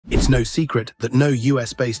It's no secret that no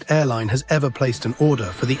US-based airline has ever placed an order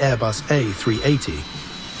for the Airbus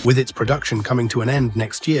A380. With its production coming to an end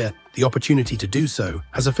next year, the opportunity to do so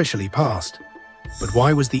has officially passed. But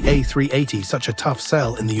why was the A380 such a tough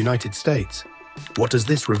sell in the United States? What does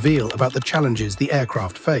this reveal about the challenges the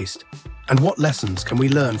aircraft faced? And what lessons can we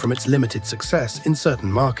learn from its limited success in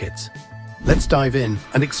certain markets? Let's dive in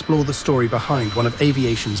and explore the story behind one of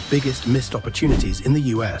aviation's biggest missed opportunities in the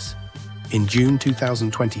US. In June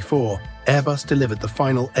 2024, Airbus delivered the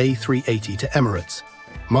final A380 to Emirates,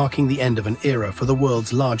 marking the end of an era for the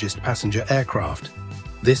world's largest passenger aircraft.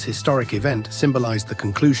 This historic event symbolized the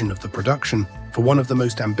conclusion of the production for one of the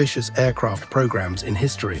most ambitious aircraft programs in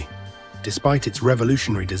history. Despite its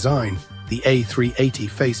revolutionary design, the A380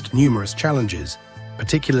 faced numerous challenges,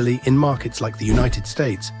 particularly in markets like the United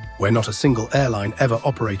States, where not a single airline ever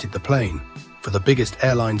operated the plane. For the biggest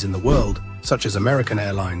airlines in the world, such as American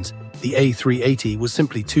Airlines, the A380 was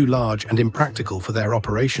simply too large and impractical for their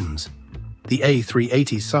operations. The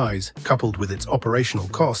A380's size, coupled with its operational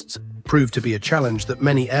costs, proved to be a challenge that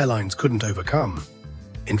many airlines couldn't overcome.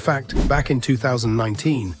 In fact, back in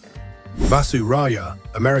 2019, Vasu Raya,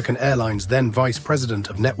 American Airlines' then Vice President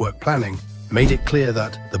of Network Planning, made it clear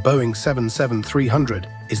that the Boeing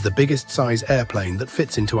 777-300 is the biggest size airplane that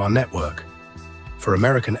fits into our network. For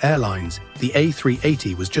American Airlines, the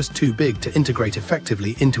A380 was just too big to integrate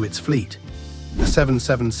effectively into its fleet. The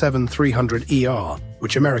 777-300ER,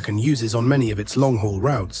 which American uses on many of its long-haul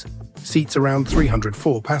routes, seats around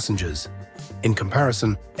 304 passengers. In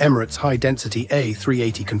comparison, Emirates' high-density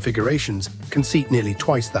A380 configurations can seat nearly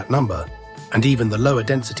twice that number, and even the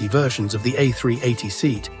lower-density versions of the A380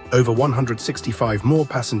 seat over 165 more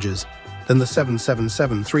passengers than the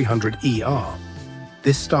 777-300ER.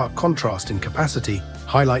 This stark contrast in capacity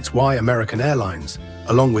highlights why American Airlines,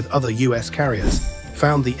 along with other US carriers,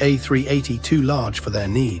 found the A380 too large for their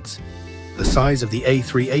needs. The size of the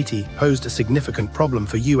A380 posed a significant problem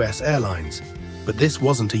for US airlines, but this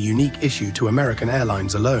wasn't a unique issue to American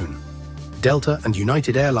Airlines alone. Delta and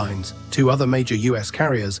United Airlines, two other major US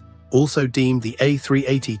carriers, also deemed the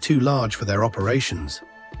A380 too large for their operations.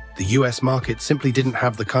 The US market simply didn't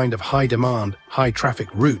have the kind of high-demand, high-traffic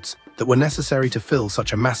routes that were necessary to fill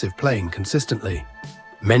such a massive plane consistently.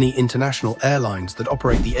 Many international airlines that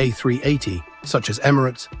operate the A380, such as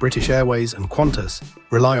Emirates, British Airways, and Qantas,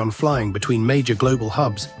 rely on flying between major global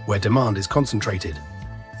hubs where demand is concentrated.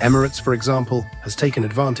 Emirates, for example, has taken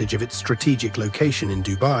advantage of its strategic location in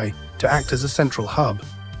Dubai to act as a central hub,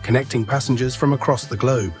 connecting passengers from across the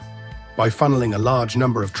globe. By funneling a large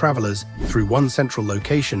number of travelers through one central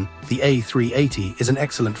location, the A380 is an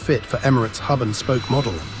excellent fit for Emirates' hub-and-spoke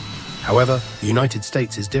model. However, the United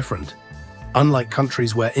States is different. Unlike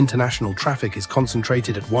countries where international traffic is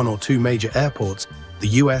concentrated at one or two major airports, the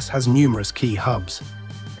US has numerous key hubs.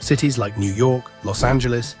 Cities like New York, Los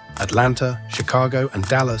Angeles, Atlanta, Chicago, and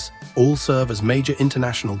Dallas all serve as major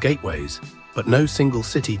international gateways, but no single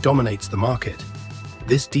city dominates the market.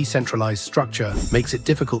 This decentralized structure makes it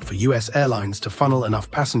difficult for US airlines to funnel enough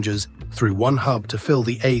passengers through one hub to fill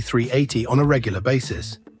the A380 on a regular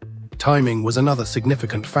basis. Timing was another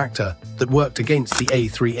significant factor that worked against the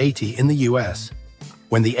A380 in the US.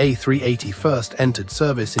 When the A380 first entered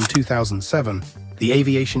service in 2007, the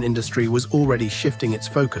aviation industry was already shifting its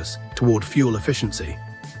focus toward fuel efficiency.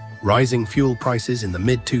 Rising fuel prices in the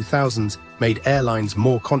mid-2000s made airlines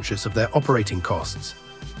more conscious of their operating costs,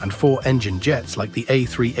 and four-engine jets like the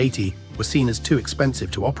A380 were seen as too expensive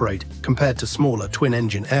to operate compared to smaller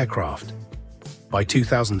twin-engine aircraft. By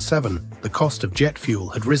 2007, the cost of jet fuel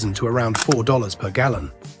had risen to around $4 per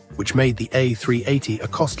gallon, which made the A380 a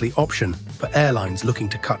costly option for airlines looking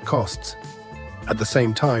to cut costs. At the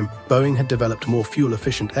same time, Boeing had developed more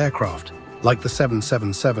fuel-efficient aircraft, like the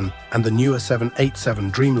 777 and the newer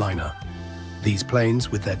 787 Dreamliner. These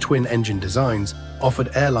planes, with their twin-engine designs,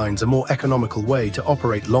 offered airlines a more economical way to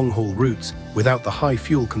operate long-haul routes without the high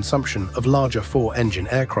fuel consumption of larger four-engine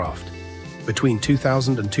aircraft. Between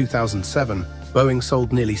 2000 and 2007, Boeing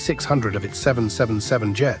sold nearly 600 of its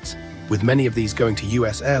 777 jets, with many of these going to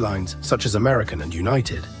US airlines such as American and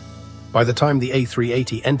United. By the time the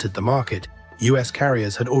A380 entered the market, US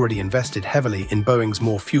carriers had already invested heavily in Boeing's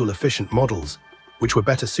more fuel-efficient models, which were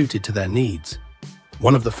better suited to their needs.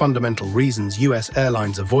 One of the fundamental reasons US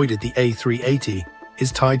airlines avoided the A380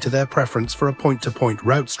 is tied to their preference for a point-to-point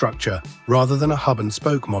route structure rather than a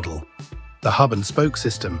hub-and-spoke model. The hub-and-spoke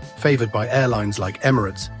system, favored by airlines like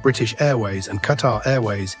Emirates, British Airways, and Qatar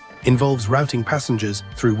Airways, involves routing passengers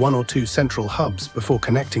through one or two central hubs before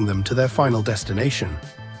connecting them to their final destination.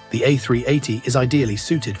 The A380 is ideally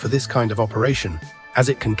suited for this kind of operation, as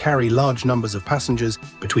it can carry large numbers of passengers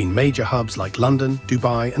between major hubs like London,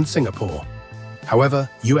 Dubai, and Singapore. However,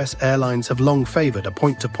 US airlines have long favored a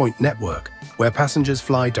point-to-point network, where passengers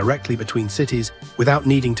fly directly between cities without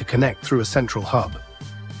needing to connect through a central hub.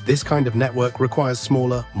 This kind of network requires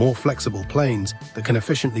smaller, more flexible planes that can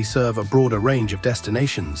efficiently serve a broader range of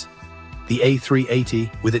destinations. The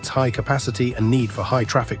A380, with its high capacity and need for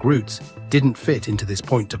high-traffic routes, didn't fit into this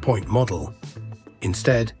point-to-point model.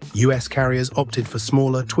 Instead, US carriers opted for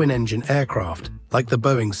smaller twin-engine aircraft like the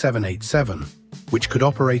Boeing 787, which could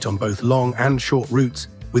operate on both long and short routes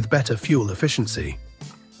with better fuel efficiency.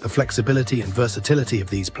 The flexibility and versatility of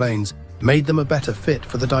these planes made them a better fit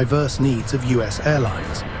for the diverse needs of US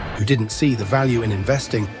airlines, who didn't see the value in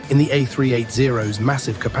investing in the A380's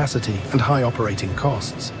massive capacity and high operating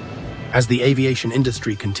costs. As the aviation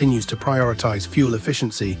industry continues to prioritize fuel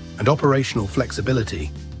efficiency and operational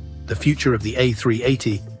flexibility, the future of the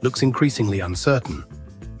A380 looks increasingly uncertain.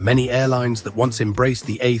 Many airlines that once embraced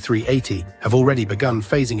the A380 have already begun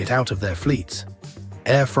phasing it out of their fleets.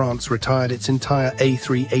 Air France retired its entire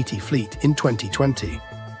A380 fleet in 2020,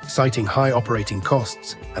 citing high operating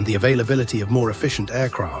costs and the availability of more efficient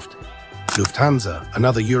aircraft. Lufthansa,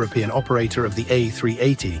 another European operator of the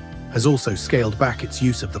A380, has also scaled back its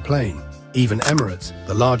use of the plane. Even Emirates,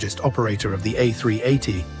 the largest operator of the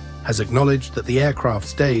A380, has acknowledged that the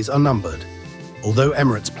aircraft's days are numbered. Although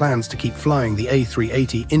Emirates plans to keep flying the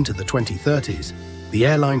A380 into the 2030s, the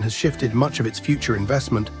airline has shifted much of its future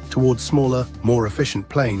investment towards smaller, more efficient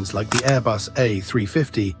planes like the Airbus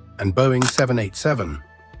A380 and Boeing 787.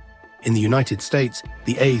 In the United States,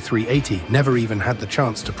 the A380 never even had the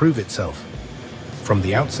chance to prove itself. From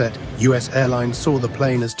the outset, US airlines saw the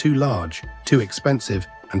plane as too large, too expensive,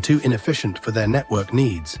 and too inefficient for their network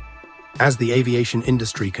needs. As the aviation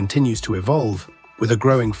industry continues to evolve, with a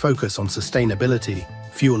growing focus on sustainability,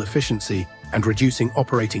 fuel efficiency, and reducing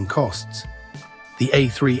operating costs, the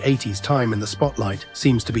A380's time in the spotlight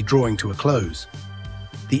seems to be drawing to a close.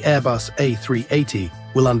 The Airbus A380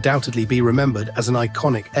 will undoubtedly be remembered as an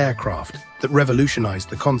iconic aircraft that revolutionized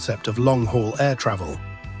the concept of long-haul air travel.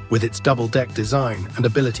 With its double-deck design and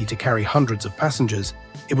ability to carry hundreds of passengers,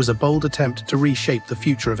 it was a bold attempt to reshape the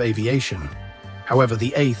future of aviation. However,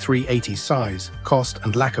 the A380's size, cost,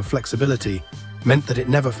 and lack of flexibility meant that it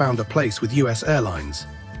never found a place with US airlines.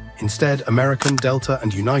 Instead, American, Delta,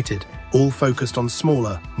 and United all focused on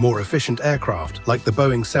smaller, more efficient aircraft like the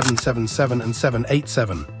Boeing 777 and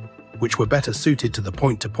 787, which were better suited to the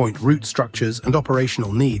point-to-point route structures and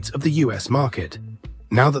operational needs of the US market.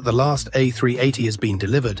 Now that the last A380 has been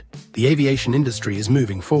delivered, the aviation industry is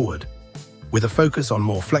moving forward, with a focus on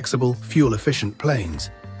more flexible, fuel-efficient planes.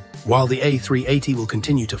 While the A380 will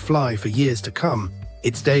continue to fly for years to come,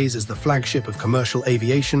 its days as the flagship of commercial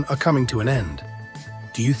aviation are coming to an end.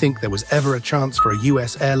 Do you think there was ever a chance for a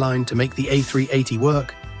US airline to make the A380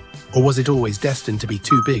 work? Or was it always destined to be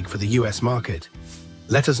too big for the US market?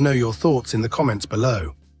 Let us know your thoughts in the comments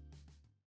below.